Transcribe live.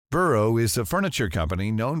Burrow is a furniture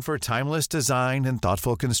company known for timeless design and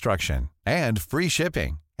thoughtful construction, and free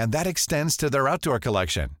shipping, and that extends to their outdoor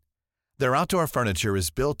collection. Their outdoor furniture is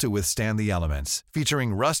built to withstand the elements,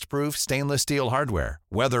 featuring rust-proof stainless steel hardware,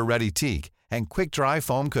 weather-ready teak, and quick-dry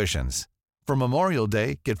foam cushions. For Memorial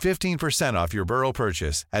Day, get 15% off your Burrow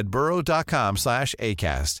purchase at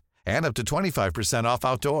burrow.com/ACAST and up to 25% off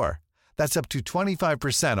outdoor. That's up to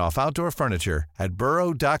 25% off outdoor furniture at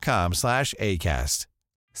burrow.com/ACAST.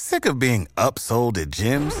 Sick of being upsold at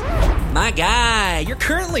gyms? My guy, you're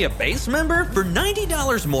currently a base member. For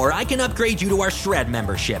 $90 more, I can upgrade you to our Shred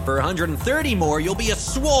membership. For $130 more, you'll be a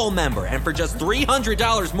Swole member. And for just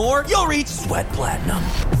 $300 more, you'll reach Sweat Platinum.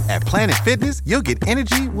 At Planet Fitness, you'll get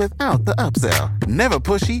energy without the upsell. Never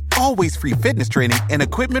pushy, always free fitness training and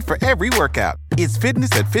equipment for every workout. It's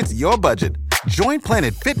fitness that fits your budget. Join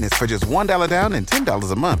Planet Fitness for just $1 down and $10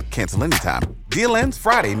 a month. Cancel anytime. Deal ends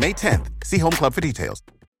Friday, May 10th. See Home Club for details.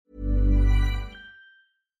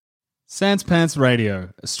 Sans Pants Radio,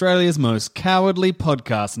 Australia's most cowardly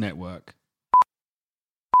podcast network.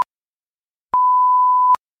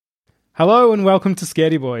 Hello and welcome to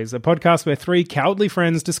Scaredy Boys, a podcast where three cowardly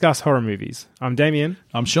friends discuss horror movies. I'm Damien.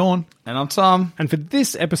 I'm Sean. And I'm Tom. And for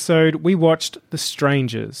this episode, we watched The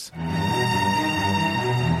Strangers.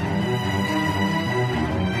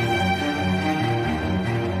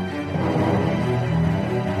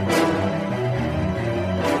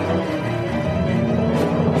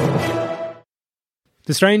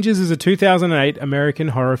 The Strangers is a 2008 American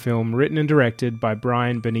horror film written and directed by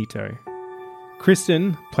Brian Benito.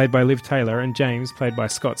 Kristen, played by Liv Taylor, and James, played by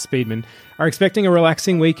Scott Speedman, are expecting a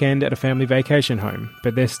relaxing weekend at a family vacation home,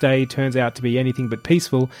 but their stay turns out to be anything but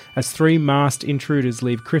peaceful as three masked intruders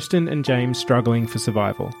leave Kristen and James struggling for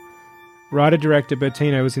survival. Writer-director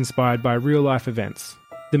Bertino was inspired by real-life events: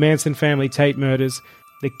 the Manson family Tate murders,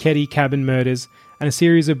 the Ketty cabin murders, and a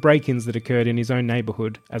series of break-ins that occurred in his own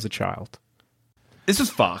neighbourhood as a child. This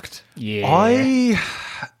was fucked. Yeah.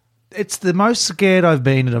 It's the most scared I've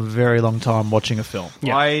been in a very long time watching a film.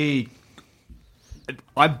 Yeah.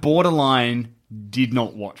 I borderline did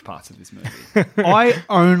not watch parts of this movie. I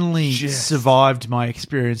only survived my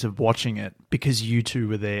experience of watching it because you two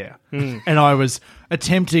were there. And I was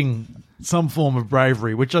attempting some form of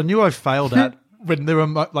bravery, which I knew I failed at when there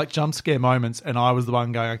were like jump scare moments and I was the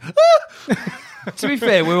one going, ah! To be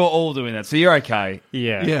fair, we were all doing that, so you're okay.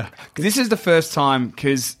 Yeah. Yeah. This is the first time,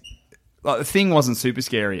 because the thing wasn't super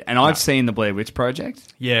scary, and I've seen the Blair Witch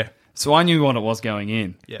Project. Yeah. So I knew what it was going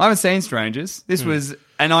in. Yeah. I haven't seen Strangers. This was,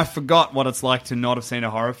 and I forgot what it's like to not have seen a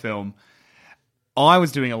horror film. I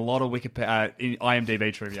was doing a lot of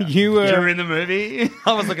IMDb trivia. You were During the movie.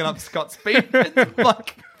 I was looking up Scott Speedman.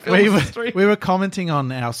 Like, We were commenting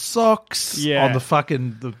on our socks, Yeah. on the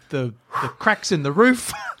fucking the cracks in the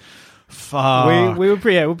roof. We were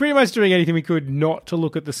pretty much doing anything we could not to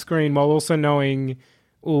look at the screen while also knowing,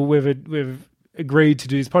 we've agreed to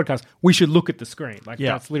do this podcast. We should look at the screen.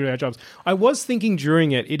 That's literally our jobs. I was thinking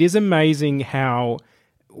during it, it is amazing how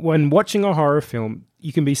when watching a horror film,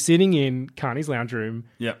 you can be sitting in Carney's lounge room,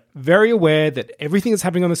 very aware that everything that's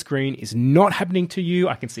happening on the screen is not happening to you.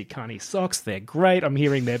 I can see Carney's socks. They're great. I'm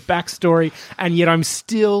hearing their backstory. And yet I'm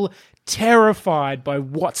still terrified by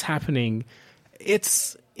what's happening.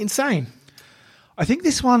 It's insane. I think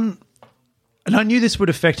this one, and I knew this would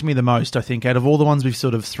affect me the most, I think, out of all the ones we've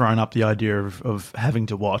sort of thrown up the idea of having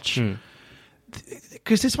to watch.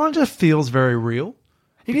 Because this one just feels very real.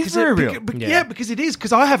 It is very real. Yeah, because it is.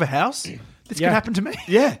 Because I have a house. This can happen to me.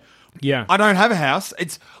 Yeah. Yeah. I don't have a house.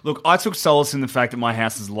 Look, I took solace in the fact that my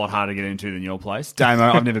house is a lot harder to get into than your place.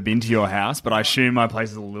 Damo, I've never been to your house, but I assume my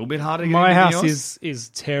place is a little bit harder to get into My than house yours. is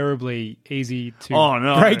terribly easy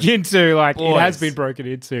to break into. Like, Boys. it has been broken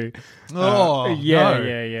into.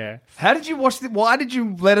 Yeah. How did you watch this? Why did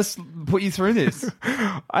you let us put you through this?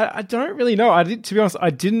 I don't really know. To be honest,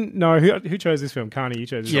 I didn't know who chose this film. Carney, you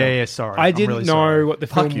chose this film. Yeah, sorry. I I'm didn't really know sorry. what the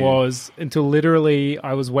film was until literally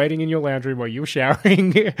I was waiting in your lounge room while you were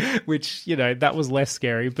showering, which, that was less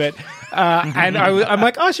scary. But and I'm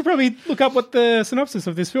like, I should probably look up what the synopsis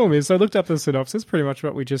of this film is. So I looked up the synopsis, pretty much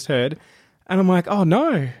what we just heard. And I'm like, oh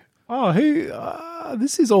no.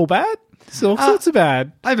 This is all bad? This is all sorts of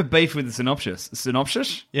bad. I have a beef with the synopsis.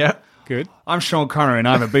 Synopsis? Yeah. Good. I'm Sean Connery and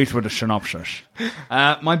I have a beef with the synopsis.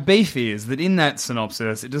 My beef is that in that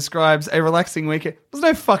synopsis, it describes a relaxing weekend. There's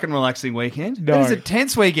no fucking relaxing weekend. No. It is a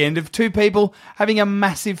tense weekend of two people having a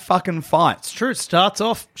massive fucking fight. It's true. It starts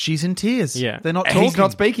off, she's in tears. Yeah. They're not And talking. he's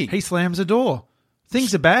not speaking. He slams a door.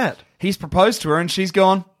 Things are bad. He's proposed to her and she's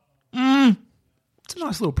gone, It's a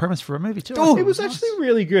nice little premise for a movie, too. It was actually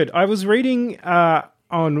really good. I was reading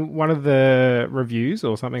on one of the reviews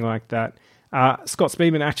or something like that. Scott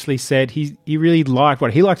Speedman actually said he really liked,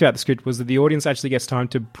 what he liked about the script was that the audience actually gets time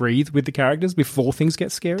to breathe with the characters before things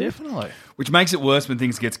get scary. Definitely. Which makes it worse when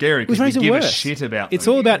things get scary because we give a shit about them. It's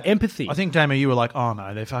all about empathy. I think, Damo, you were like, oh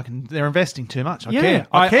no, they're investing too much. I yeah, care.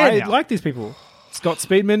 I now. like these people. Scott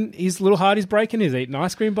Speedman, his little heart is breaking. He's eating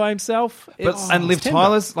ice cream by himself. And Liv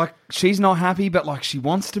Tyler's like, she's not happy, but like she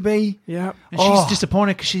wants to be. Yeah. And she's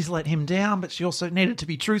disappointed because she's let him down, but she also needed to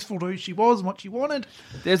be truthful to who she was and what she wanted.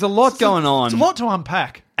 There's a lot going on. It's a lot to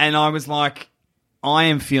unpack. And I was like, I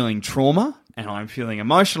am feeling trauma and I'm feeling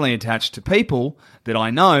emotionally attached to people that I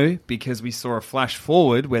know because we saw a flash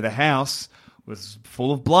forward where the house was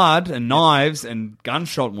full of blood and knives and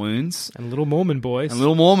gunshot wounds. And little Mormon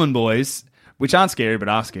boys. Which aren't scary, but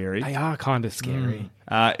are scary. They are kind of scary.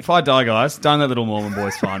 If I die, guys, don't let little Mormon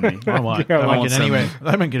boys find me. I won't. They won't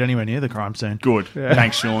get anywhere near the crime scene. Good. Yeah.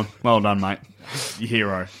 Thanks, Sean. Well done, mate. You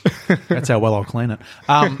hero. That's how well I'll clean it.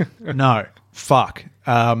 No. Fuck.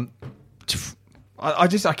 I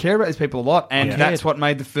care about these people a lot, and that's what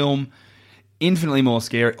made the film infinitely more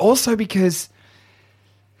scary. Also because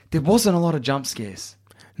there wasn't a lot of jump scares.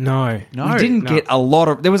 No. We didn't get a lot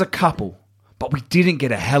of... There was a couple. But we didn't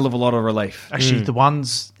get a hell of a lot of relief. Actually, the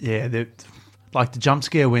ones, like the jump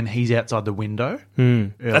scare when he's outside the window.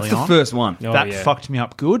 That's the first one. That fucked me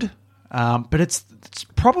up good. But it's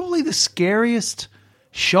probably the scariest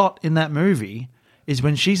shot in that movie is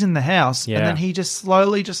when she's in the house and then he just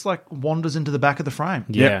slowly just like wanders into the back of the frame.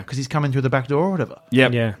 Yeah. Because he's coming through the back door or whatever.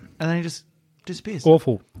 Yep. Yeah. And then he just disappears.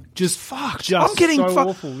 Awful. Just fucked. Just I'm getting so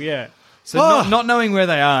awful, yeah. So not knowing where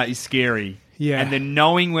they are is scary. Yeah. And then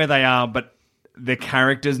knowing where they are, but the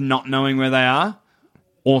characters not knowing where they are,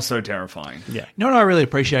 also terrifying. Yeah. You know what I really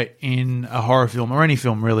appreciate in a horror film, or any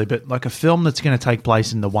film really, but like a film that's going to take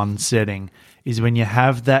place in the one setting, is when you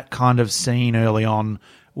have that kind of scene early on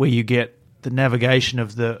where you get the navigation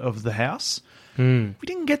of the house. We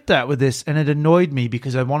didn't get that with this, and it annoyed me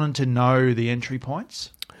because I wanted to know the entry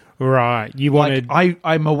points. Right. You wanted...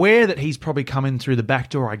 I'm aware that he's probably come in through the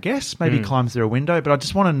back door, I guess, maybe climbs through a window, but I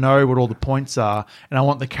just want to know what all the points are, and I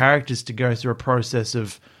want the characters to go through a process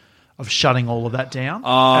of shutting all of that down.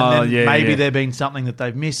 And then maybe there being something that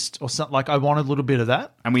they've missed or something. Like, I wanted a little bit of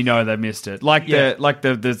that. And we know they missed it. Like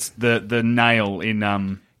the nail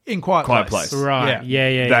in Quiet Place. Right.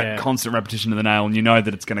 Yeah. That constant repetition of the nail, and you know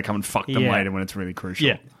that it's going to come and fuck them later when it's really crucial.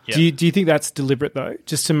 Yeah. Do you think that's deliberate though,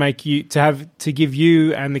 just to make you to give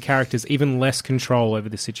you and the characters even less control over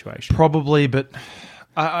the situation? Probably, but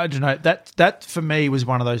I don't know. That for me was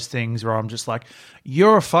one of those things where I'm just like,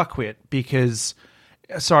 you're a fuckwit because.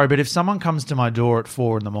 Sorry, but if someone comes to my door at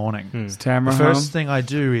 4 a.m, Is Tamara the first home? thing I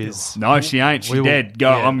do is No, she ain't. She's dead. Go.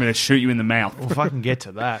 Yeah. I'm going to shoot you in the mouth. Well, if I can get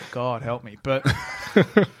to that, God help me. But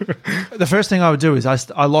the first thing I would do is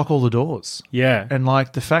I lock all the doors. Yeah. And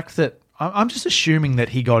like the fact that I'm just assuming that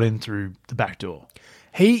he got in through the back door.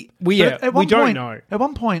 We don't know. At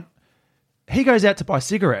one point, he goes out to buy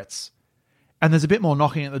cigarettes, and there's a bit more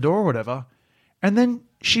knocking at the door or whatever, and then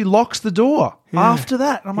she locks the door after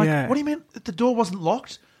that. And I'm like, what do you mean the door wasn't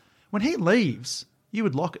locked? When he leaves, you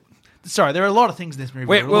would lock it. Sorry, there are a lot of things in this movie.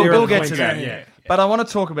 We'll get to that. Yeah. But I want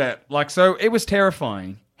to talk about, so it was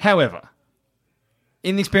terrifying. However,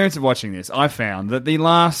 in the experience of watching this, I found that the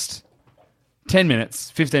last 10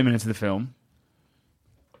 minutes, 15 minutes of the film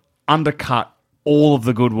undercut all of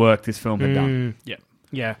the good work this film had done.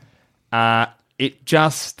 Yeah. It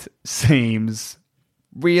just seems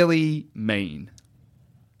really mean.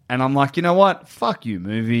 And I'm like, you know what? Fuck you,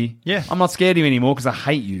 movie. Yeah. I'm not scared of you anymore because I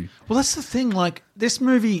hate you. Well, that's the thing. Like, this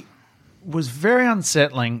movie was very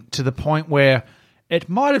unsettling to the point where it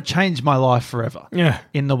might have changed my life forever. Yeah.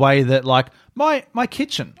 In the way that, like, my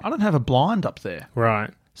kitchen, I don't have a blind up there. Right.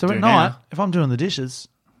 So at night, if I'm doing the dishes,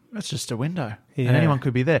 it's just a window. Yeah. And anyone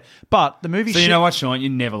could be there. But the movie... So you know what, Sean? You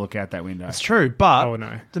never look out that window. It's true, but Oh,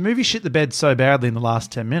 no. the movie shit the bed so badly in the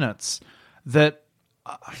last 10 minutes that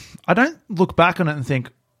I don't look back on it and think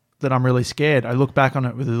that I'm really scared. I look back on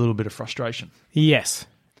it with a little bit of frustration. Yes.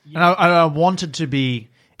 And I wanted to be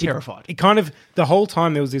terrified. It kind of, the whole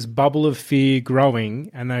time there was this bubble of fear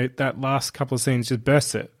growing, and that last couple of scenes just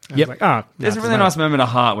burst it. Yep. Like, There's a really nice moment of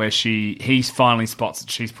heart where he finally spots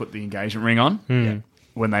that she's put the engagement ring on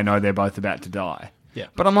when they know they're both about to die. Yeah.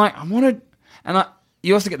 But I'm like,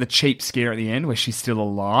 you also get the cheap scare at the end where she's still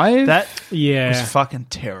alive. That Yeah. was fucking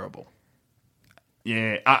terrible.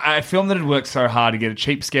 Yeah, a film that had worked so hard to get a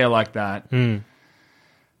cheap scare like that.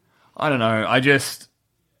 I don't know.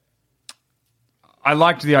 I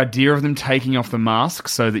liked the idea of them taking off the mask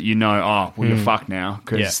so that you know, you're fucked now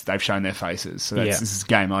because they've shown their faces. So this is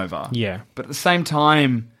game over. Yeah. But at the same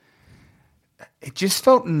time, it just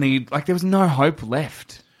felt like there was no hope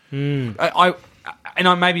left.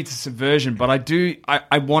 Maybe it's a subversion, but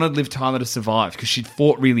I wanted Liv Tyler to survive because she'd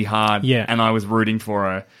fought really hard, and I was rooting for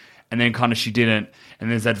her, and then kind of she didn't,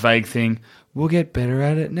 and there's that vague thing, we'll get better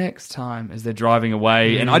at it next time, as they're driving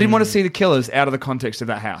away, and I didn't want to see the killers out of the context of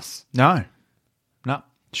that house. No,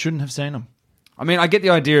 shouldn't have seen them. I mean, I get the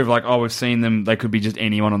idea of like, oh, we've seen them, they could be just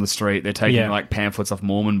anyone on the street, they're taking like pamphlets off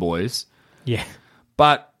Mormon boys. Yeah.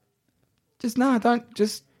 But just don't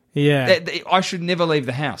just... Yeah. I should never leave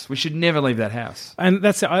the house. We should never leave that house. And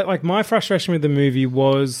that's like my frustration with the movie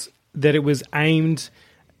was that it was aimed...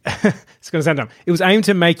 it's going to sound dumb. It was aimed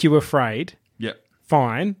to make you afraid. Yep.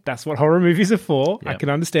 Fine. That's what horror movies are for. Yep. I can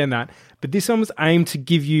understand that. But this one was aimed to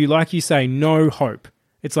give you, like you say, no hope.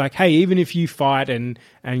 It's like, hey, even if you fight and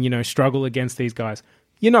struggle against these guys,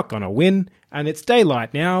 you're not going to win. And it's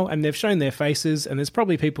daylight now, and they've shown their faces, and there's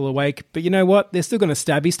probably people awake. But you know what? They're still going to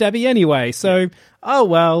stabby anyway. So, oh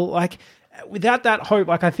well. Like, without that hope,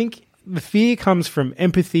 like I think the fear comes from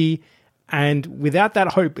empathy, and without that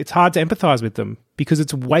hope, it's hard to empathize with them because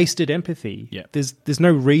it's wasted empathy. Yeah. There's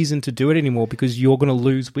no reason to do it anymore because you're going to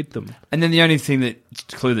lose with them. And then the only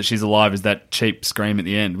clue that she's alive is that cheap scream at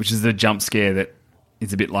the end, which is the jump scare that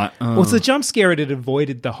is a bit like. Oh. Well, it's the jump scare. It had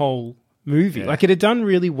avoided the whole movie. Yeah. Like it had done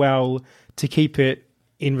really well to keep it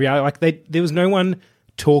in reality. Like there was no one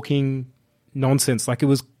talking nonsense. Like there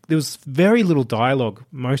was very little dialogue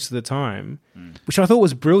most of the time, which I thought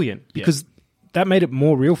was brilliant because that made it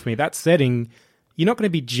more real for me. That setting, you're not going to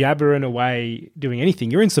be jabbering away doing anything.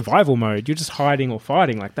 You're in survival mode. You're just hiding or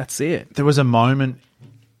fighting. Like that's it. There was a moment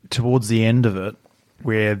towards the end of it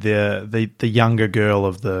where the younger girl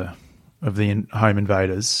of the home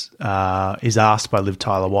invaders is asked by Liv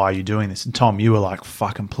Tyler, why are you doing this? And Tom, you were like,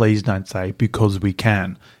 fucking please don't say because we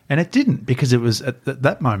can. And it didn't, because it was at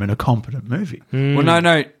that moment a competent movie. Well,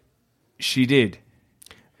 no, she did.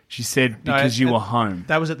 She said because you were home.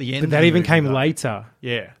 That was at the end. But that even came later.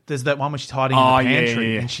 Yeah. There's that one where she's hiding in the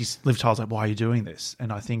pantry and Liv Tyler's like, why are you doing this?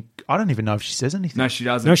 And I don't even know if she says anything. No, she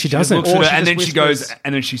doesn't. No, she doesn't. And then she goes,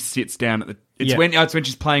 and then she sits down at the... It's when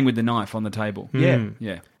she's playing with the knife on the table. Yeah.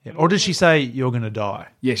 Yeah. Yeah. Or does she say, you're going to die?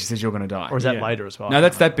 Yeah, she says, you're going to die. Or is that later as well? No,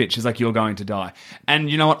 that's that bit. She's like, you're going to die. And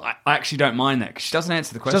you know what? I actually don't mind that because she doesn't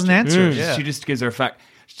answer the question. She doesn't answer it, yeah. She just gives her a fact.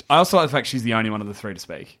 I also like the fact she's the only one of the three to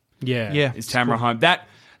speak. Yeah. Yeah. Is Tamara home.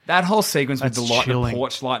 That whole sequence with the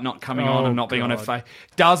porch light not coming on and not being on her face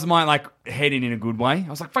does my head in a good way. I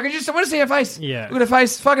was like, fucking just I want to see her face. Yeah. Look at her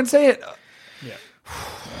face. Fucking see it. Yeah.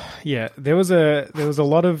 Yeah. There was a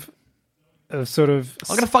lot of sort of...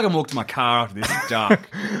 I'm going to fucking walk to my car after this. It's dark.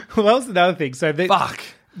 Well, that was another thing. So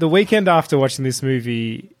the weekend after watching this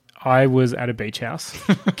movie, I was at a beach house.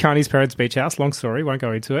 Carney's parents' beach house. Long story. Won't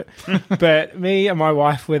go into it. But me and my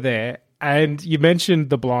wife were there. And you mentioned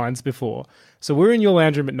the blinds before. So we're in your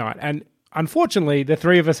lounge room at night. And unfortunately, the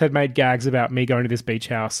three of us had made gags about me going to this beach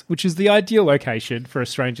house, which is the ideal location for a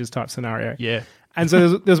strangers type scenario. Yeah. And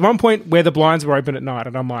so there's one point where the blinds were open at night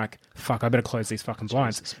and I'm like, fuck, I better close these fucking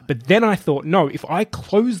blinds. Jesus, but then I thought, no, if I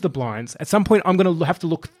close the blinds, at some point I'm going to have to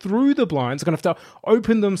look through the blinds. I'm going to have to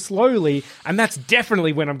open them slowly. And that's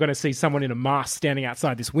definitely when I'm going to see someone in a mask standing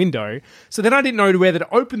outside this window. So then I didn't know whether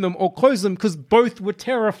to open them or close them because both were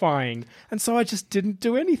terrifying. And so I just didn't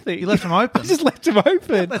do anything. You left them open? I just left them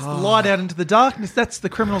open. Let's light out into the darkness. That's the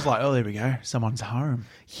criminal's like, oh, there we go. Someone's home.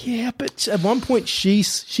 Yeah, but at one point she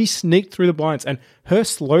sneaked through the blinds, and her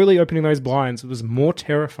slowly opening those blinds was more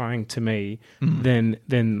terrifying to me than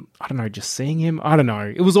I don't know, just seeing him. I don't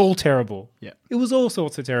know. It was all terrible. Yeah, it was all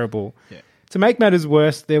sorts of terrible. Yeah. To make matters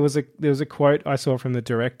worse, there was a quote I saw from the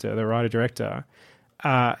writer-director.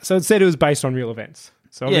 So it said it was based on real events.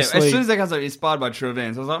 So as soon as that comes up, inspired by true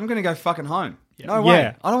events, I was like, I'm going to go fucking home. Yeah. No way.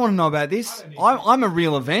 Yeah. I don't want to know about this. I'm a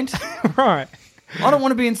real event. Right. I don't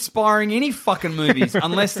want to be inspiring any fucking movies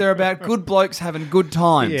unless they're about good blokes having good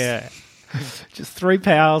times. Yeah. Just three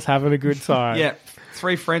pals having a good time. Yeah.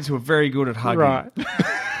 Three friends who are very good at hugging. Right.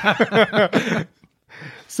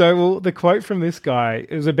 So, the quote from this guy,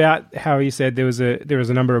 it was about how he said there was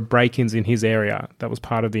a number of break-ins in his area. That was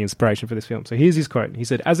part of the inspiration for this film. So here's his quote. He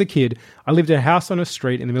said, "As a kid, I lived in a house on a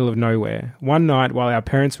street in the middle of nowhere. One night, while our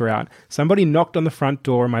parents were out, somebody knocked on the front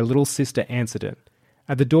door and my little sister answered it.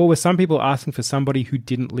 At the door were some people asking for somebody who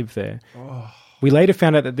didn't live there. Oh. We later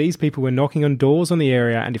found out that these people were knocking on doors on the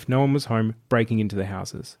area and if no one was home, breaking into the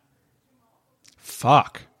houses."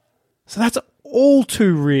 Fuck. So that's all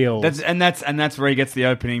too real. That's where he gets the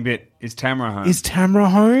opening bit. Is Tamara home? Is Tamara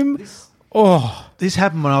home? This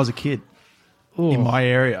happened when I was a kid in my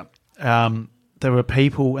area. There were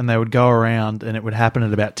people and they would go around and it would happen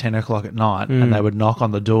at about 10 o'clock at night and they would knock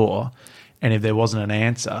on the door and if there wasn't an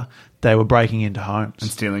answer, they were breaking into homes and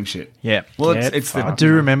stealing shit. Yeah. Well, Get it's I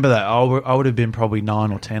do remember that. I would have been probably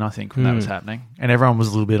 9 or 10, I think, when that was happening. And everyone was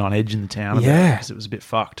a little bit on edge in the town about it because it was a bit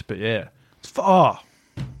fucked. But yeah.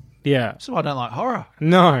 Yeah. So I don't like horror.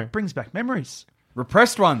 No. It brings back memories.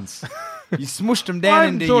 repressed ones. You smushed them I down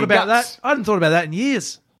hadn't into thought your about guts. that. I hadn't thought about that in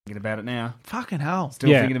years. Thinking about it now. Fucking hell. Still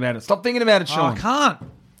Yeah. thinking about it. Stop thinking about it, Oh, Sean. I can't.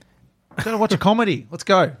 I've got to watch a comedy. Let's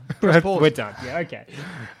go. Press pause. We're done. Yeah, okay.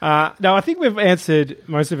 No, I think we've answered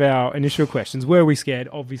most of our initial questions. Were we scared?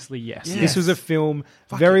 Obviously, yes. Yes. This was a film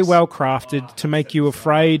very yes. well crafted to make you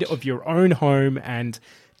afraid of your own home and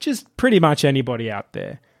just pretty much anybody out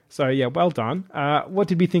there. So, yeah, well done. What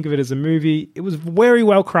did we think of it as a movie? It was very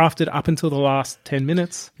well crafted up until the last 10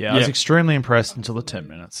 minutes. Yeah, I was extremely impressed until the 10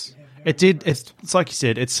 minutes. It did. It's like you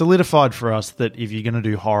said. It's solidified for us that if you're going to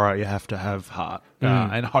do horror, you have to have heart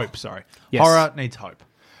and hope. Sorry, Yes. horror needs hope.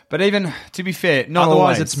 But even, to be fair, not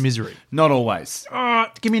Otherwise, always. it's misery. Not always.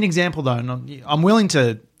 Give me an example, though. And I'm willing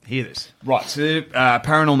to hear this. Right, so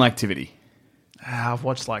Paranormal Activity. I've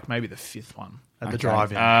watched like maybe the 5th one at the Okay.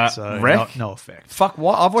 drive-in. So Wreck? no effect. Fuck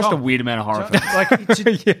what? I've watched Tom. a weird amount of horror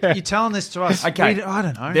films. Like you're telling this to us. Okay. I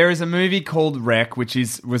don't know. There is a movie called Wreck, which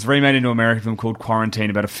was remade into an American film called Quarantine,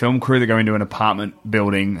 about a film crew that go into an apartment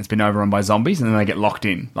building that's been overrun by zombies, and then they get locked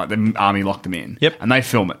in. Like the army locked them in. Yep. And they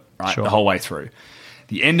film it, right, Sure. the whole way through.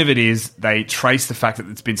 The end of it is they trace the fact that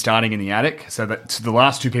it's been starting in the attic, so that the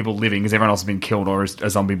last two people living, because everyone else has been killed or is a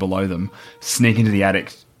zombie below them, sneak into the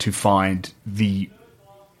attic to find the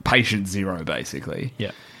patient zero, basically.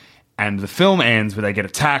 Yeah. And the film ends where they get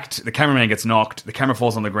attacked, the cameraman gets knocked, the camera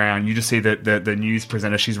falls on the ground, you just see the news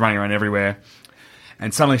presenter, she's running around everywhere,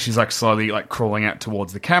 and suddenly she's like slowly like crawling out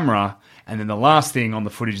towards the camera, and then the last thing on the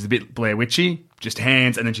footage is a bit Blair Witchy, just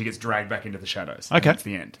hands, and then she gets dragged back into the shadows. And Okay. that's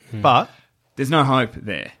the end. But There's no hope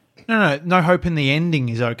there. no hope in the ending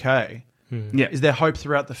is okay. Yeah. Is there hope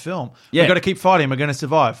throughout the film? Yeah. We've got to keep fighting. We're going to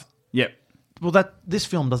survive. Yep. Well, this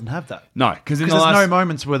film doesn't have that. No, because Because there's no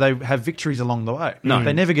moments where they have victories along the way. No.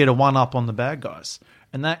 They never get a one-up on the bad guys.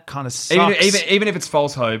 And that kind of sucks. even if it's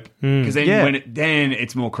false hope, because then Yeah. then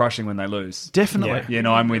it's more crushing when they lose. Definitely. Yeah,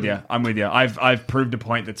 no, I'm with you. I've proved a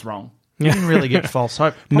point that's wrong. You didn't really get false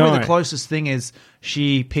hope. Probably No. the closest thing is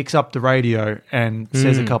she picks up the radio and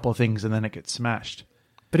says a couple of things and then it gets smashed.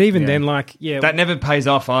 But even Yeah. then, That never pays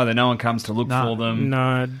off either. No one comes to look for them.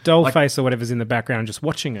 no, Dollface or whatever's in the background just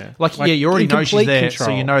watching her. You already in know she's complete there, control.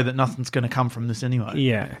 so you know that nothing's going to come from this anyway.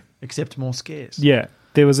 Yeah. Except more scares. Yeah.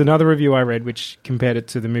 There was another review I read which compared it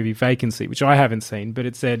to the movie Vacancy, which I haven't seen, but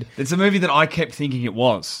it said, It's a movie that I kept thinking it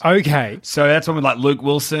was. okay, So that's when with like Luke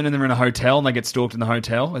Wilson and they're in a hotel and they get stalked in the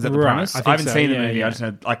hotel. Is that the Right, premise? I think haven't so, seen the yeah, movie. yeah. I just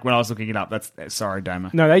know, like when I was looking it up. That's sorry, Dama.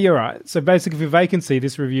 no, you're right. So basically for Vacancy,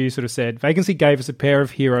 this review sort of said, Vacancy gave us a pair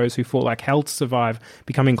of heroes who fought like hell to survive,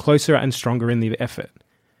 becoming closer and stronger in the effort.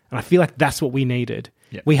 And I feel like that's what we needed.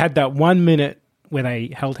 Yep. We had that 1 minute where they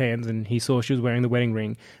held hands and he saw she was wearing the wedding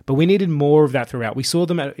ring. But we needed more of that throughout. We saw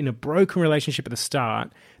them in a broken relationship at the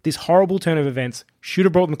start. This horrible turn of events should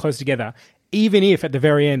have brought them close together, even if at the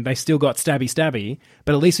very end they still got stabby.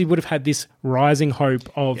 But at least we would have had this rising hope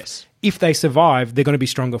of Yes. if they survive, they're going to be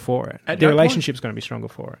stronger for it. At Their no point- relationship's going to be stronger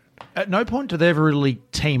for it. At no point do they ever really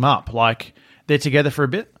team up. Like, they're together for a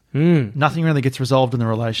bit. Nothing really gets resolved in the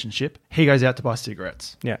relationship. He goes out to buy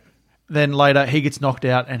cigarettes. Yeah. Then later, he gets knocked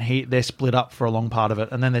out and they're split up for a long part of it.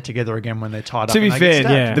 And then they're together again when they're tied up. To be and they get fair,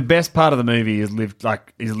 stabbed. Yeah. the best part of the movie is Liv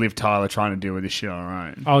Tyler trying to deal with this shit on her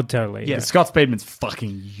own. Oh, totally. Yeah. Scott Speedman's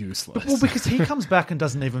fucking useless. Well, because he comes back and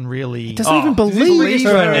doesn't even really... Doesn't even does this believe lead to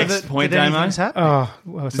her. the next point, that Damo? anything's happening. Oh,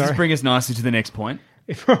 well, Does this sorry. bring us nicely to the next point?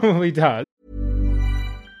 It probably does.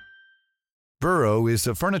 Burrow is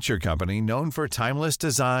a furniture company known for timeless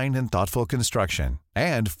design and thoughtful construction,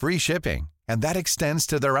 and free shipping, and that extends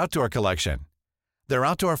to their outdoor collection. Their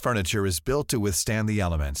outdoor furniture is built to withstand the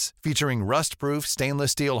elements, featuring rust-proof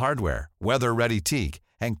stainless steel hardware, weather-ready teak,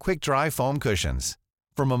 and quick-dry foam cushions.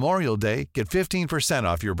 For Memorial Day, get 15%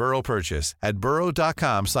 off your Burrow purchase at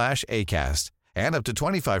burrow.com/ACAST, and up to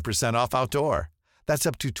 25% off outdoor. That's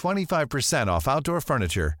up to 25% off outdoor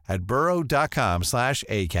furniture at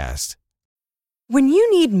burrow.com/ACAST. When you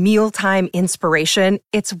need mealtime inspiration,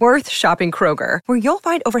 it's worth shopping Kroger, where you'll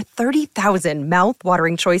find over 30,000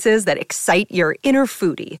 mouth-watering choices that excite your inner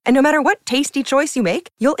foodie. And no matter what tasty choice you make,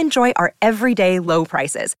 you'll enjoy our everyday low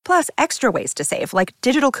prices, plus extra ways to save, like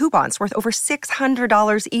digital coupons worth over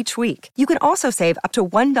 $600 each week. You can also save up to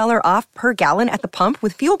 $1 off per gallon at the pump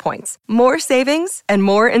with fuel points. More savings and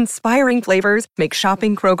more inspiring flavors make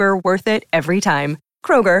shopping Kroger worth it every time.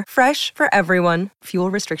 Kroger, fresh for everyone.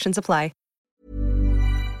 Fuel restrictions apply.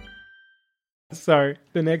 So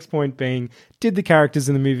the next point being, did the characters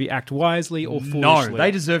in the movie act wisely or foolishly? No,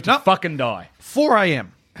 they deserve to fucking die. 4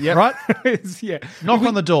 a.m. Right? Yeah. Knock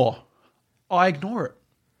on the door. I ignore it.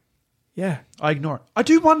 Yeah. I ignore it. I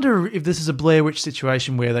do wonder if this is a Blair Witch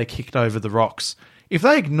situation where they kicked over the rocks. If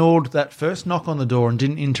they ignored that first knock on the door and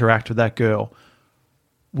didn't interact with that girl,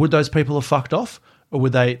 would those people have fucked off? Or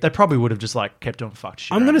would they probably would have just like kept on fucked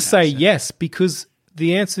shit. I'm going to say yes, because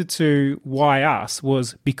the answer to why us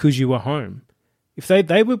was because you were home. If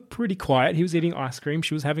they were pretty quiet, he was eating ice cream,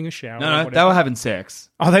 she was having a shower. No, they were having sex.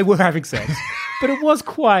 Oh, they were having sex. But it was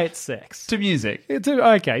quiet sex. To music.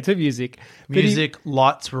 To music. Music,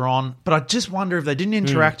 lights were on. But I just wonder if they didn't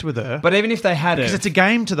interact with her. But even if they had because it's a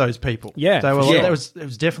game to those people. Yeah, They were for sure. it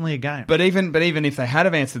was definitely a game. But even if they had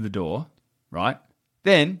have answered the door, right?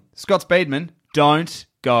 Then Scott Speedman, don't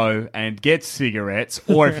go and get cigarettes,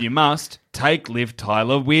 or if you must, take Liv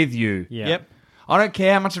Tyler with you. Yeah. Yep. I don't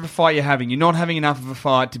care how much of a fight you're having. You're not having enough of a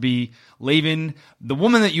fight to be leaving the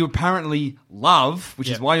woman that you apparently love, which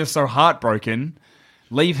is why you're so heartbroken.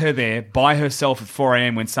 Leave her there by herself at 4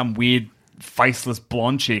 a.m. when some weird faceless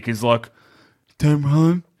blonde chick is like, "Damn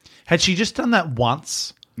home." Had she just done that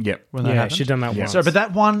once? Yep. When that Yeah, happened? she'd done that once. So, but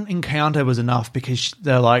that one encounter was enough because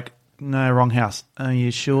they're like, "No, wrong house. Are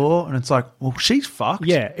you sure?" And it's like, "Well, she's fucked."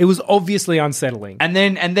 Yeah, it was obviously unsettling. And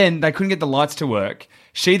then they couldn't get the lights to work.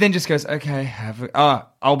 She then just goes, "Okay,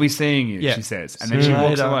 I'll be seeing you," Yeah. she says. And then See she you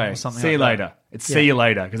walks later, away. or something See you like that. later. It's see you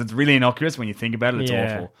later, because it's really innocuous when you think about it. It's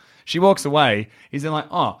Yeah. awful. She walks away. He's then like,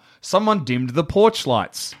 "Oh, someone dimmed the porch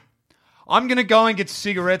lights. I'm going to go and get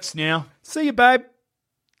cigarettes now." See you, babe.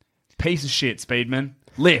 Piece of shit, Speedman.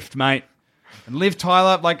 Lift, mate. And Liv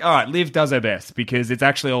Tyler, like, all right, Liv does her best because it's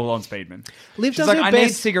actually all on Speedman. Liv She's does like, her I need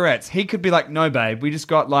best. cigarettes. He could be like, "No, babe, we just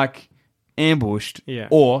got like ambushed. Yeah.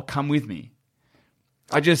 Or come with me."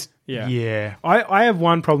 Yeah. Yeah. I have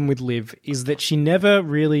one problem with Liv, is that she never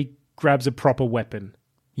really grabs a proper weapon.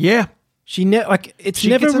 Yeah. She it's She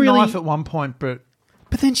never gets a really. knife at one point, but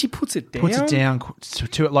But then she puts it down. puts it down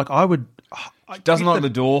to it. Like I would. Doesn't lock the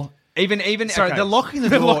door. Even Sorry, okay. the locking the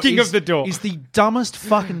The door. locking is, of the door. is the dumbest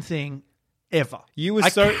fucking thing ever. You were I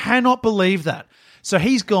so- cannot believe that. So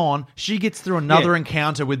he's gone. She gets through another Yeah.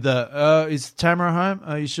 encounter with the "Is Tamara home?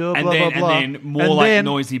 Are you sure?" And blah then, blah blah. and then more like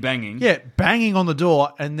noisy banging. Yeah, banging on the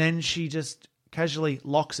door, and then she just casually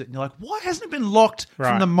locks it. And you're like, why hasn't it been locked Right.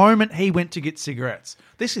 from the moment he went to get cigarettes?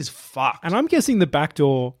 This is fucked. And I'm guessing the back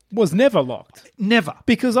door was never locked. Never.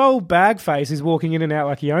 Because old Bagface is walking in and out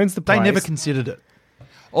like he owns the place. They never considered it.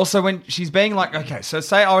 Also, when she's being like, okay, so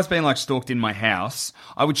say I was being like stalked in my house,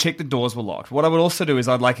 I would check the doors were locked. What I would also do is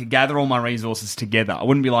I'd like gather all my resources together. I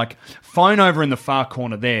wouldn't be like, phone over in the far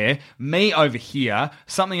corner there, me over here,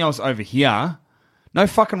 something else over here. No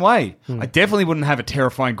fucking way. I definitely wouldn't have a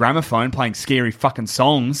terrifying gramophone playing scary fucking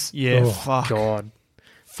songs. Yeah, Oh, fuck. God.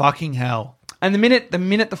 Fucking hell. And the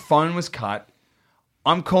minute the phone was cut,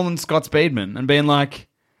 I'm calling Scott Speedman and being like,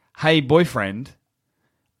 "Hey, boyfriend,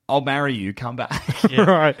 I'll marry you. Come back."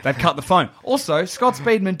 Right. They've cut the phone. Also, Scott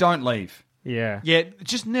Speedman, don't leave. Yeah. Yeah,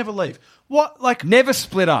 just never leave. What, like, Never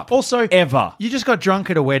split up. also, ever. you just got drunk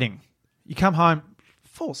at a wedding. You come home,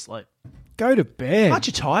 fall asleep. Go to bed. Aren't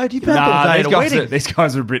you tired? You've been up all Nah, day these at a guys, wedding. these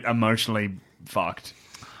guys are a bit emotionally fucked.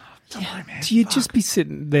 Do you just be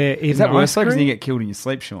sitting there eating Is that worse ice though? Because cream? you get killed in your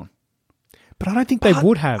sleep, Sean. But I don't think they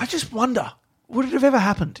would have. I just wonder, would it have ever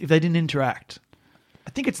happened if they didn't interact?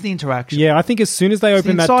 I think it's the interaction. Yeah, I think as soon as they It's the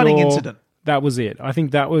opened that door, inciting incident. that was it. I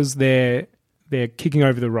think that was their kicking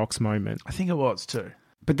over the rocks moment. I think it was too.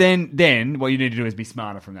 But then what you need to do is be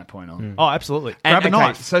smarter from that point on. Oh, absolutely. And, Grab a okay,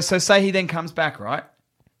 knife. So say he then comes back, right?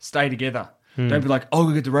 Stay together. Don't be like, "Oh,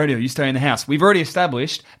 go get the radio. You stay in the house." We've already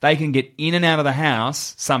established they can get in and out of the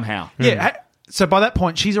house somehow. Yeah. So by that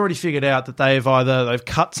point, she's already figured out that they've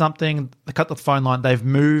cut something, they cut the phone line, they've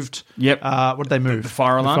moved. Yep. What did they move? The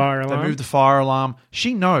fire alarm. fire They alarm. moved the fire alarm.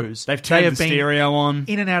 She knows They've turned have the been stereo on.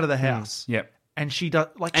 in and out of the house. Yep. And she does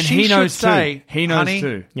like, And she he should knows too. say, He knows "Honey,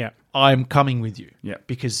 too. Yeah. I'm coming with you." Yeah.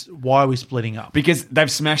 Because why are we splitting up? Because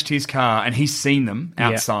they've smashed his car and he's seen them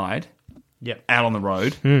outside, Yeah. out on the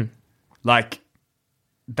road. Like,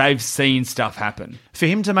 they've seen stuff happen. For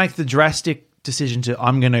him to make the drastic decision to,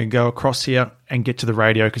 I'm going to go across here and get to the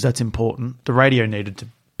radio because that's important, the radio needed to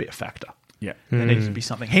be a factor. Yeah. There needed to be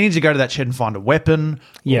something. He needed to go to that shed and find a weapon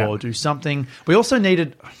Yeah. or do something. We also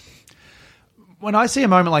needed... When I see a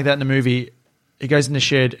moment like that in the movie, he goes in the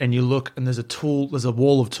shed and you look and there's a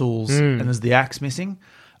wall of tools and there's the axe missing.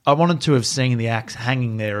 I wanted to have seen the axe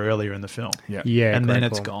hanging there earlier in the film. Yeah. Yeah, And then great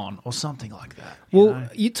it's call. gone or something like that. you Well,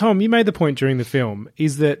 know? Tom, you made the point during the film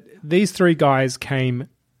is that these three guys came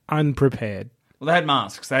unprepared. Well, they had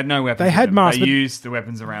masks. They had no weapons. They had with them. masks, They but used the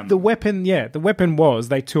weapons around The them. weapon was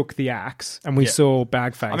they took the axe and we saw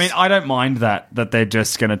Bagface. I mean, I don't mind that they're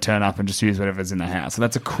just going to turn up and just use whatever's in the house. So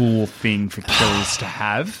that's a cool thing for killers to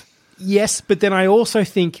have. yes, but then I also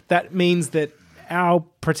think that means that our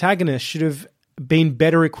protagonist should have been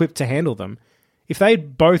better equipped to handle them. If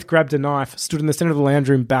they'd both grabbed a knife, stood in the center of the lounge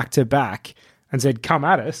room back to back, and said, "Come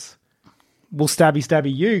at us, we'll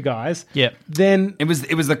stabby you guys." Yeah. Then It was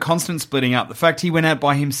the constant splitting up. The fact he went out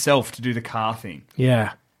by himself to do the car thing.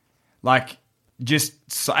 yeah, Like,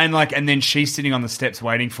 and then she's sitting on the steps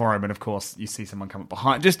waiting for him, and of course you see someone come up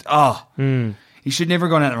behind. He should never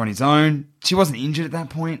have gone out there on his own. She wasn't injured at that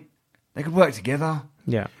point. They could work together.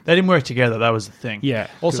 yeah. They didn't work together. That was the thing. Yeah.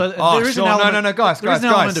 Also, Oh, there is sure. an No, element. no, guys, there is guys, an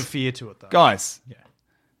element guys. of fear to it, though. Guys, Yeah.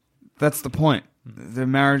 that's the point. The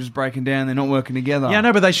marriage is breaking down. They're not working together. Yeah,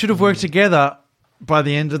 no, but they should have worked together by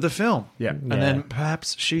the end of the film. Yeah. And then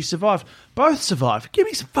perhaps she survived. Both survived. Give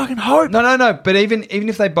me some fucking hope. No. But even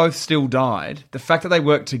if they both still died, the fact that they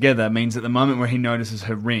worked together means that the moment where he notices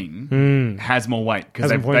her ring has more weight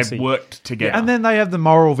because Has more they've pointy. worked together. And then they have the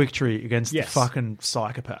moral victory against Yes. the fucking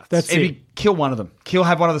psychopaths. That's Maybe it. kill one of them.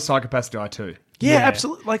 Have one of the psychopaths die too. yeah,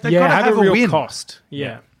 absolutely. Like, they've Yeah, got to have a real win. cost.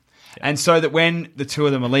 Yeah. And so that when the two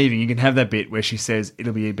of them are leaving, you can have that bit where she says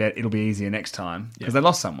it'll be easier next time because they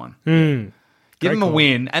lost someone. Give them a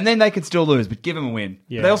win, and then they could still lose, but give them a win.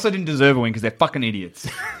 Yeah. But they also didn't deserve a win because they're fucking idiots.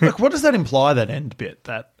 Look, what does that imply, that end bit?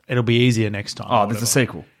 That it'll be easier next time? Oh, or there's a whatever?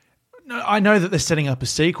 sequel. No, I know that they're setting up a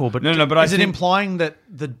sequel, but No, but I is it think- implying that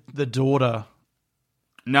the daughter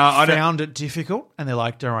No, I don't. found it difficult and they're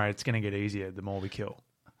like, don't worry, it's going to get easier the more we kill?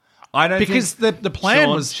 I don't Because think, the plan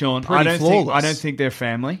Sean, was Sean. pretty flawless. I don't think they're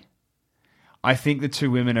family. I think the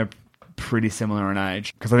two women are pretty similar in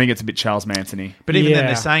age because I think it's a bit Charles Manson-y. But even then, Yeah.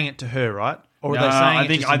 they're saying it to her, right? Or are No, they saying I it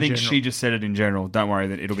think just in I think general? she just said it in general. Don't worry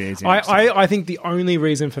that it'll be easy. next time. I think the only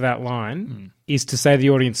reason for that line is to say to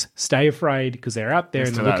the audience, stay afraid because they're out there and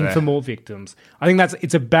they're still out looking there. for more victims. I think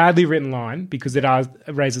it's a badly written line because it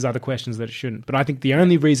raises other questions that it shouldn't. But I think the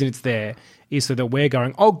only reason it's there is so that we're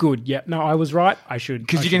going, oh, good, yep, no, I was right. I should.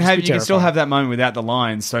 Because I you should can just be still terrified. have that moment without the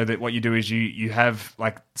lines, so that what you do is you have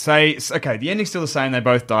like say okay, the ending's still the same, they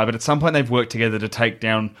both die, but at some point they've worked together to take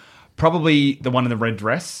down probably the one in the red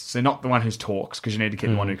dress, so not the one who talks because you need to keep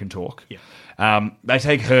the one who can talk. Yeah, they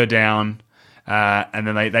take her down, and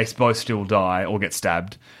then they both still die or get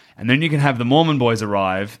stabbed, and then you can have the Mormon boys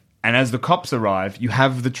arrive. And as the cops arrive, you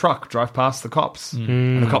have the truck drive past the cops,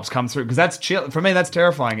 and the cops come through because that's chill. For me, that's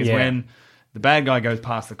terrifying. Is Yeah. when the bad guy goes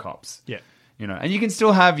past the cops. Yeah. You know, and you can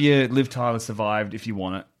still have your Liv Tyler survived if you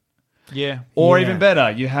want it. Yeah. Or Yeah. even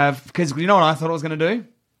better, you have, because you know what I thought I was going to do?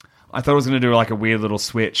 I thought I was going to do like a weird little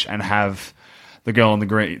switch and have the girl in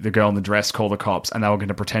the dress call the cops, and they were going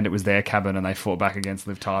to pretend it was their cabin, and they fought back against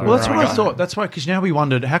Liv Tyler. Well, that's And what I go- thought. That's why, because now we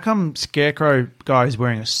wondered, how come Scarecrow guy is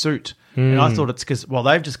wearing a suit? And I thought it's because, well,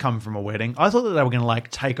 they've just come from a wedding. I thought that they were going to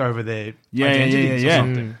like take over their identities or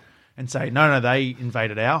something and say, no, they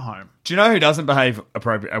invaded our home. Do you know who doesn't behave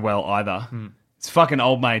well either? It's fucking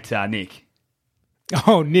old mate Nick.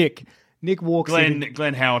 Oh, Nick walks in.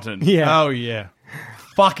 Glenn Howerton. Yeah. Oh, yeah.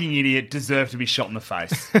 Fucking idiot, deserved to be shot in the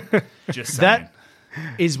face. Just saying. That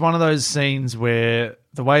is one of those scenes where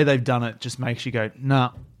the way they've done it just makes you go,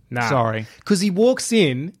 nah. Sorry. Because he walks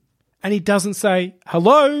in and he doesn't say,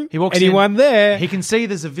 hello, He walks anyone in, there? He can see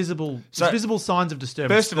there's visible signs of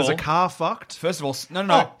disturbance. First of there's all- a car fucked. First of all, no.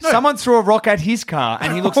 no. Someone threw a rock at his car,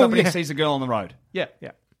 and he looks Oh, up and he yeah. sees a girl on the road. Yeah.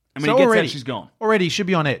 And when he gets out, she's gone. Already, he should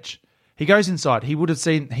be on edge. He goes inside. He would have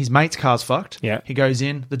seen his mate's car's fucked. Yeah. He goes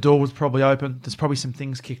in. The door was probably open. There's probably some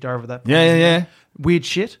things kicked over that. Yeah. Weird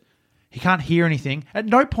shit. He can't hear anything. At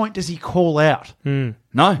no point does he call out. No.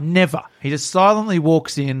 Never. He just silently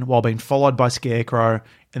walks in while being followed by Scarecrow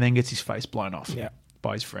and then gets his face blown off. Yeah.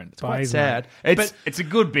 By his friend. It's By quite his sad. It's a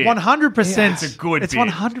good bit. 100%. It's a good It's bit.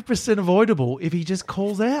 100% avoidable if he just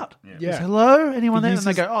calls out. Yeah. Hello? Anyone there? And uses-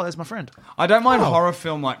 they go, oh, there's my friend. I don't mind horror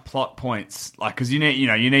film like plot points, like because you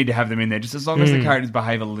need to have them in there just as long as the characters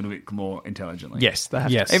behave a little bit more intelligently. Yes, they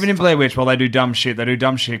have Yes. to. Even in Blair Witch, while they do dumb shit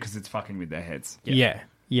because it's fucking with their heads. Yeah.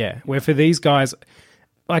 Where for these guys,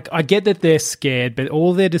 like, I get that they're scared, but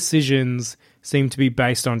all their decisions seem to be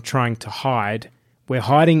based on trying to hide, where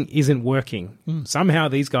hiding isn't working. Somehow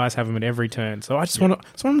these guys have them at every turn. So I just want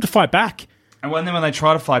them to fight back. And then when they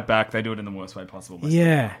try to fight back, they do it in the worst way possible.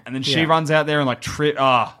 Yeah. And then she runs out there and like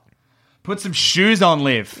put some shoes on,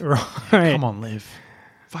 Liv. Right. Come on, Liv.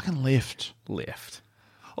 Fucking lift. Lift.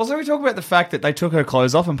 Also, we talk about the fact that they took her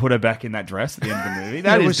clothes off and put her back in that dress at the end of the movie.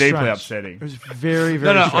 That It is was deeply strange. upsetting. It was very,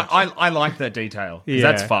 very No, strange. I like that detail. 'Cause Yeah.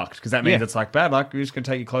 that's fucked. Because that means Yeah. it's like bad luck. You're just going to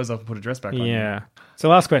take your clothes off and put a dress back on. Yeah. So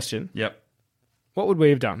last question. Yep. what would we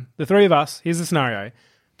have done? The three of us, here's the scenario.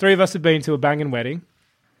 Three of us have been to a banging wedding.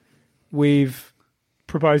 We've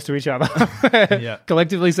proposed to each other.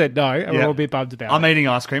 Collectively said no, and we're all a bit bummed about I'm it. eating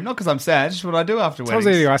ice cream, not because I'm sad, just what I do after Tom's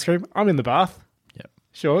weddings. eating ice cream. I'm in the bath. Yep.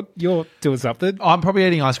 Sure, you're doing something. I'm probably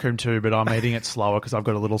eating ice cream too, but I'm eating it slower because I've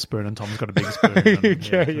got a little spoon and Tom's got a big spoon. And,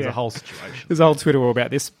 there's a whole situation. There's a whole Twitter war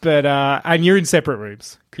about this. But and you're in separate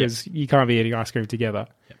rooms because you can't be eating ice cream together.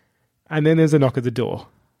 Yep. And then there's a knock at the door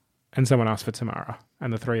and someone asks for Tamara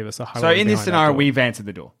and the three of us are So in this scenario, we've answered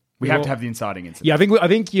the door. We have to have the inciting incident. Yeah, I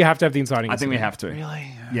think you have to have the inciting incident. I think we have to.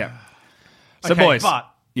 Really? Yeah. So, Okay, boys. but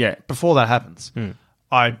yeah. before that happens,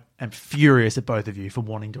 I am furious at both of you for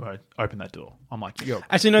wanting to open that door. I'm like,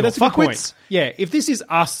 Actually, no, that's a good point. fuckwits. Yeah, if this is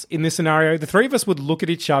us in this scenario, the three of us would look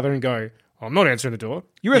at each other and go, I'm not answering the door.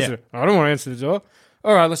 You answer it. I don't want to answer the door.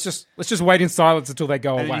 All right, let's just wait in silence until they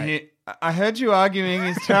go And then away. you hear, I heard you arguing.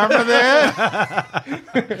 Is Tara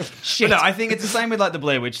there? Shit. But no, I think it's the same with like the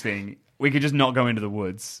Blair Witch thing. We could just not go into the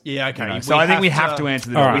woods. Yeah, okay. You know? So I think we have to answer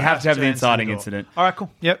the door. All right. We have to have the answer inciting door. incident. All right,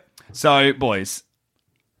 cool. Yep. So, boys,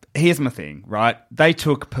 here's my thing, right? They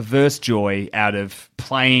took perverse joy out of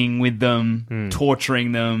playing with them,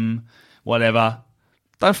 torturing them, whatever.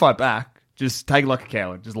 Don't fight back. Just take it like a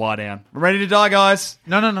coward. Just lie down. We're ready to die, guys.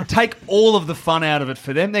 No. Take all of the fun out of it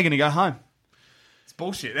for them. They're going to go home. It's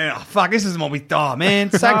bullshit. Oh, fuck, this isn't what we thought, man.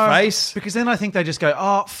 Sag face. Because then I think they just go,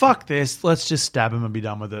 oh, fuck this. Let's just stab him and be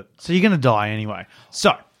done with it. So you're going to die anyway.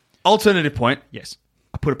 So, Alternative point. yes.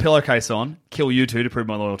 I put a pillowcase on, kill you two to prove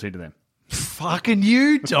my loyalty to them. Fucking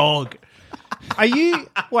you, dog. Are you...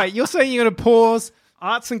 Wait, you're saying you're going to pause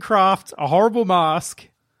arts and craft, a horrible mask...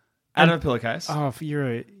 Out of a pillowcase. Oh, you're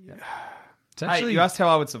a... It's Hey, you asked how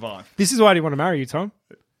I would survive. This is why I didn't want to marry you, Tom.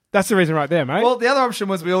 That's the reason right there, mate. Well, the other option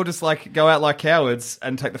was we all just like go out like cowards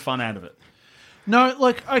and take the fun out of it. No,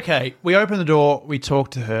 like, okay, we open the door, we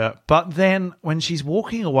talk to her, but then when she's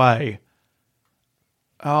walking away,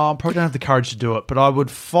 I probably don't have the courage to do it, but I would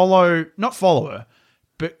not follow her,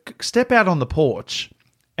 but step out on the porch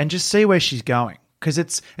and just see where she's going. Because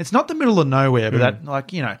it's not the middle of nowhere, but that,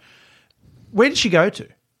 like, you know, where did she go to?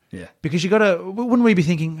 Yeah. Because you got to, wouldn't we be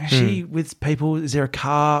thinking, is she with people? Is there a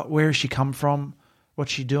car? Where has she come from?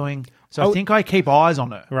 What's she doing? So I think I keep eyes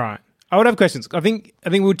on her. right. I would have questions. I think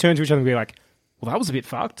we would turn to each other and be like, well, that was a bit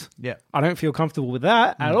fucked. Yeah. I don't feel comfortable with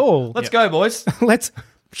that at all. Let's go, boys.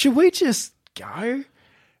 Should we just go?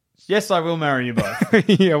 Yes, I will marry you both.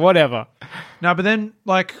 Yeah, whatever. No, but then,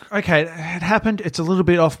 like, okay, it happened. It's a little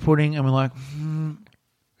bit off-putting, and we're like,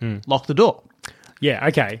 lock the door. Yeah,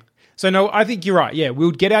 okay. So, no, I think you're right. Yeah, we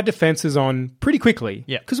would get our defenses on pretty quickly.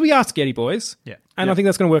 Yeah. Because we are scaredy boys. Yeah. And I think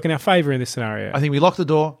that's going to work in our favour in this scenario. I think we lock the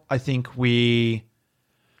door. I think we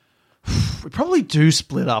probably do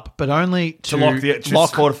split up, but only to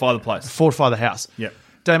fortify the place. fortify the house. Yep.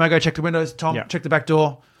 Damo, go check the windows. Tom, Yep. check the back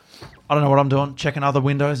door. I don't know what I'm doing. Checking other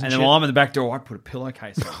windows and And then shit. while I'm in the back door, I put a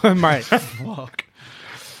pillowcase on. Mate. Fuck.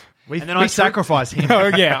 We then I sacrifice him. Oh,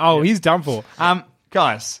 yeah. Oh, he's done for.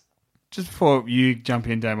 Guys, just before you jump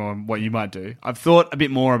in, Damo, on what you might do, I've thought a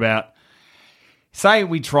bit more about, say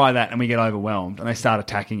we try that and we get overwhelmed and they start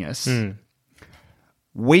attacking us.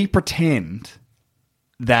 We pretend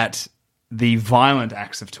that the violent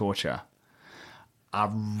acts of torture are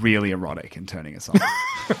really erotic and turning us on.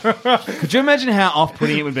 Could you imagine how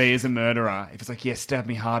off-putting it would be as a murderer if it's like, yeah, stab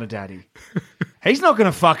me harder, daddy. He's not going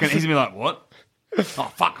to fucking... He's going to be like, what? Oh,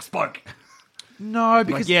 fuck, I spoke. No,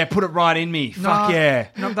 because Like, yeah, put it right in me. Fuck yeah.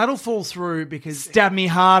 No, that'll fall through because Stab me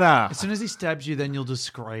harder. as soon as he stabs you, then you'll just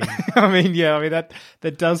scream. I mean, that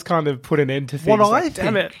does kind of put an end to things.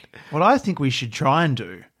 What I think we should try and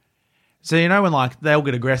do. So you know when like they'll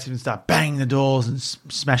get aggressive and start banging the doors and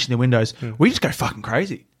smashing the windows, we just go fucking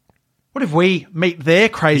crazy. What if we meet their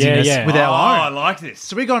craziness with our I own? like this.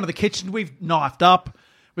 So we go into the kitchen, we've knifed up,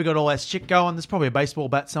 we got all that shit going. There's probably a baseball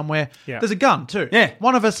bat somewhere. Yeah. There's a gun too. Yeah.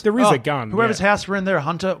 One of us. There is a gun, Whoever's yeah. house we're in, they're a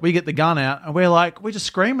hunter. We get the gun out and we just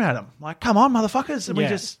scream at them like, "Come on, motherfuckers!" And we Yeah.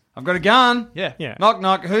 just I've got a gun. yeah. Knock,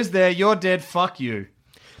 knock. Who's there? You're dead. Fuck you.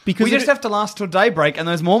 Because We just have to last till daybreak and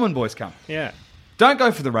those Mormon boys come. Yeah. Don't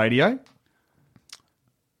go for the radio.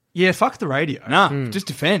 Yeah, fuck the radio. Nah, just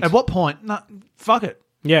defend. At what point? No, fuck it.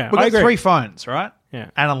 Yeah, We've I got agree. 3 phones, right? Yeah.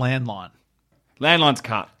 And a landline. Landline's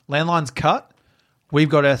cut. Landline's cut. We've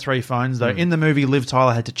got our 3 phones, though. In the movie, Liv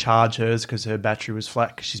Tyler had to charge hers because her battery was flat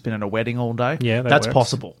because she's been at a wedding all day. Yeah, that that's works.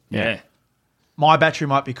 possible. Yeah. My battery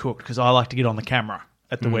might be cooked because I like to get on the camera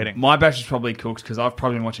at the wedding. My battery's probably cooked because I've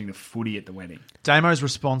probably been watching the footy at the wedding. Damo's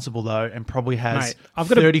responsible, though, and probably has Mate, I've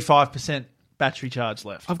got a- 35% battery charge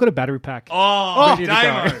left. I've got a battery pack. Oh, ready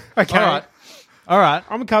to go. Okay. All right. All right.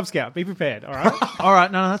 I'm a Cub Scout. Be prepared. All right. All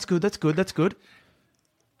right. No, that's good. That's good. That's good.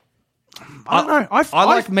 I don't know. I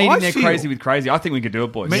like meeting their crazy with crazy. I think we could do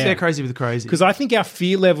it, boys. Meet their crazy with crazy. Because I think our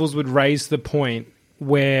fear levels would raise to the point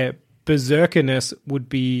where berserkerness would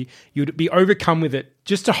be, you'd be overcome with it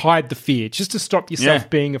just to hide the fear, just to stop yourself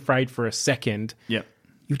being afraid for a second. Yep.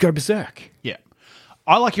 You'd go berserk. Yeah.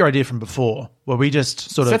 I like your idea from before where we just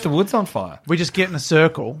sort Set of... the woods on fire. We just get in a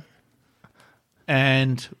circle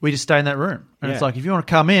and we just stay in that room. And it's like, if you want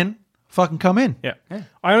to come in, fucking come in. Yeah.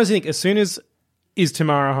 I honestly think as soon as is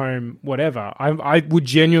tomorrow home, whatever, I would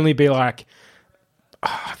genuinely be like,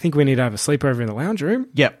 I think we need to have a sleepover in the lounge room.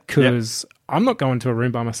 Yep. Because I'm not going to a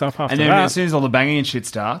room by myself after And then that. as soon as all the banging and shit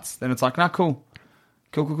starts, then it's like, nah, cool,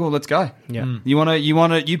 let's go. Yeah.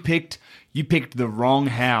 You picked the wrong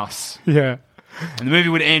house. Yeah. And the movie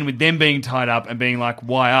would end with them being tied up and being like,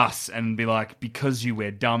 why us? And be like, because you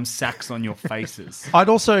wear dumb sacks on your faces. I'd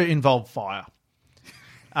also involve fire.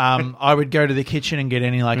 I would go to the kitchen and get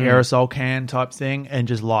any aerosol can type thing and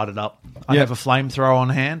just light it up. I'd have a flamethrower on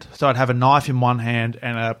hand. So I'd have a knife in one hand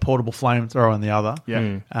and a portable flamethrower in the other.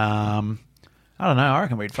 Yeah. I don't know. I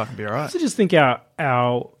reckon we'd fucking be all right. So just think our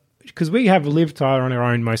because we have Liv Tyler on our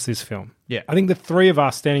own most of this film. Yeah. I think the three of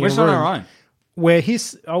us standing We're in a on room our own. where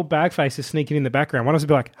his old Bagface is sneaking in the background. One of us would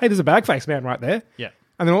be like, hey, there's a Bagface man right there. Yeah.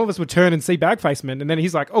 And then all of us would turn and see Bagface man. And then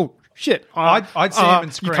he's like, oh, shit. I'd see him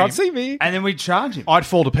and scream. You can't see me. And then we'd charge him. I'd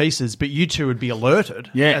fall to pieces, but you two would be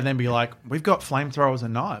alerted. Yeah. And then be like, we've got flamethrowers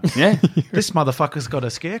and knives. Yeah. This motherfucker's got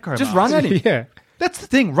a scarecrow Just mask. run at him. Yeah. That's the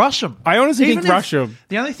thing. Rush him. I honestly think Even rush if- him.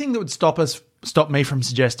 The only thing that would stop me from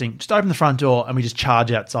suggesting just open the front door and we just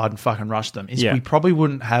charge outside and fucking rush them is we probably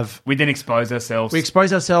wouldn't have... We then expose ourselves. We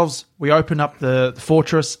expose ourselves, we open up the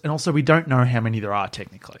fortress, and also we don't know how many there are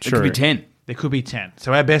technically. It could be 10. There could be 10.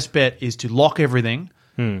 So our best bet is to lock everything,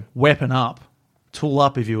 weapon up, tool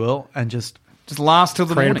up, if you will, and just last till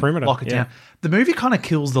the Create a morning. perimeter. lock it down. The movie kind of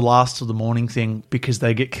kills the last till the morning thing because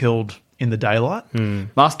they get killed in the daylight.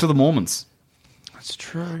 Last till the Mormons. That's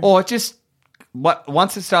true. Or just...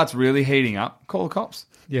 Once it starts really heating up, call the cops.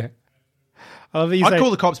 Yeah. I love that you I'd say, call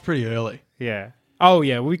the cops pretty early. Yeah. Oh,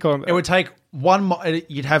 yeah. We call them... It would take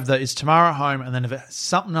you'd have it's tomorrow home, and then if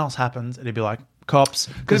something else happens, it'd be like, cops,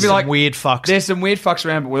 because it'd be like, weird fucks. There's some weird fucks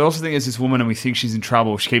around, but we also think there's this woman and we think she's in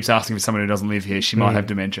trouble. She keeps asking for someone who doesn't live here. She might have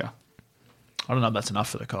dementia. I don't know if that's enough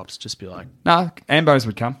for the cops. Just be like, Nah, Ambos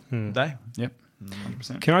would come. they. Yep.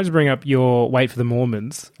 100%. Can I just bring up your wait for the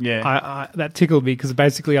Mormons? Yeah. I that tickled me because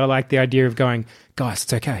basically I like the idea of going, guys,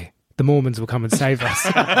 it's okay. The Mormons will come and save us.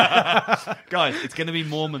 Guys, it's going to be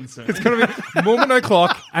Mormon soon. It's going to be Mormon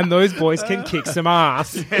o'clock and those boys can kick some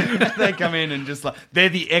ass. They come in and just they're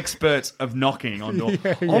the experts of knocking on doors.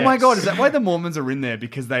 Oh my God, is that why the Mormons are in there?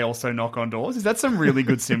 Because they also knock on doors? Is that some really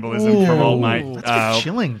good symbolism from old mate?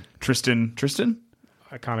 Chilling. Tristan?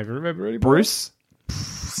 I can't even remember anymore. Bruce?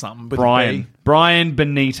 Something with a B. Brian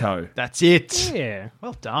Benito. That's it. Yeah.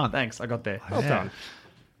 Well done. Thanks, I got there. Well done.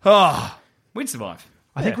 Oh, we'd survive.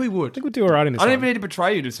 I think we would. I think we'll do all right in this I don't one. even need to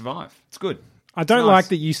betray you to survive. It's good. I don't nice. like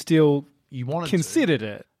that you still You wanted considered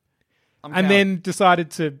it I'm and down. then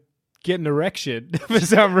decided to get an erection for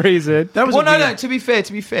some reason. That was Well, a no. weird- To be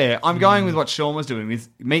fair, I'm going with what Sean was doing with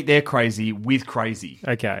meet their crazy with crazy.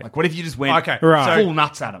 Okay. Like, what if you just went Right. full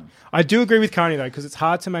nuts at them? I do agree with Coney though, because it's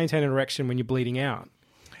hard to maintain an erection when you're bleeding out.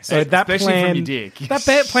 So that Especially plan, from your dick.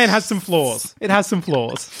 that plan has some flaws. It has some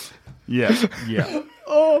flaws. Yeah, yeah.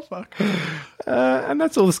 Oh fuck! And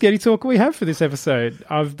that's all the Scaredy talk we have for this episode.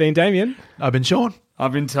 I've been Damien, I've been Sean.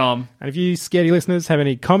 I've been Tom. and if you Scaredy listeners have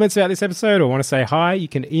any comments about this episode or want to say hi, you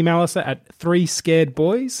can email us at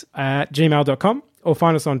 3scaredboys@gmail.com or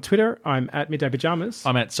find us on Twitter. I'm at Midday Pajamas.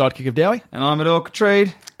 I'm at Sidekick of Dowie. And I'm at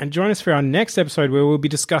Orchard. And join us for our next episode where we'll be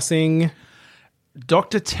discussing...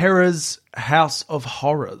 Dr. Terror's House of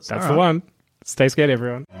Horrors. That's All the right. one. Stay scared,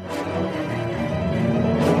 everyone.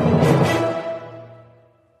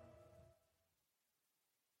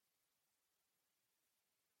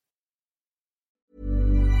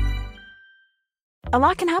 A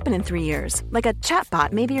lot can happen in 3 years, like a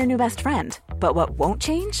chatbot may be your new best friend. But what won't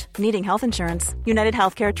change? Needing health insurance. United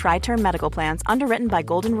Healthcare Tri-Term Medical Plans, underwritten by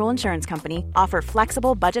Golden Rule Insurance Company, offer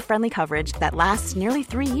flexible, budget-friendly coverage that lasts nearly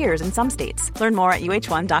 3 years in some states. Learn more at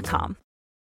uh1.com.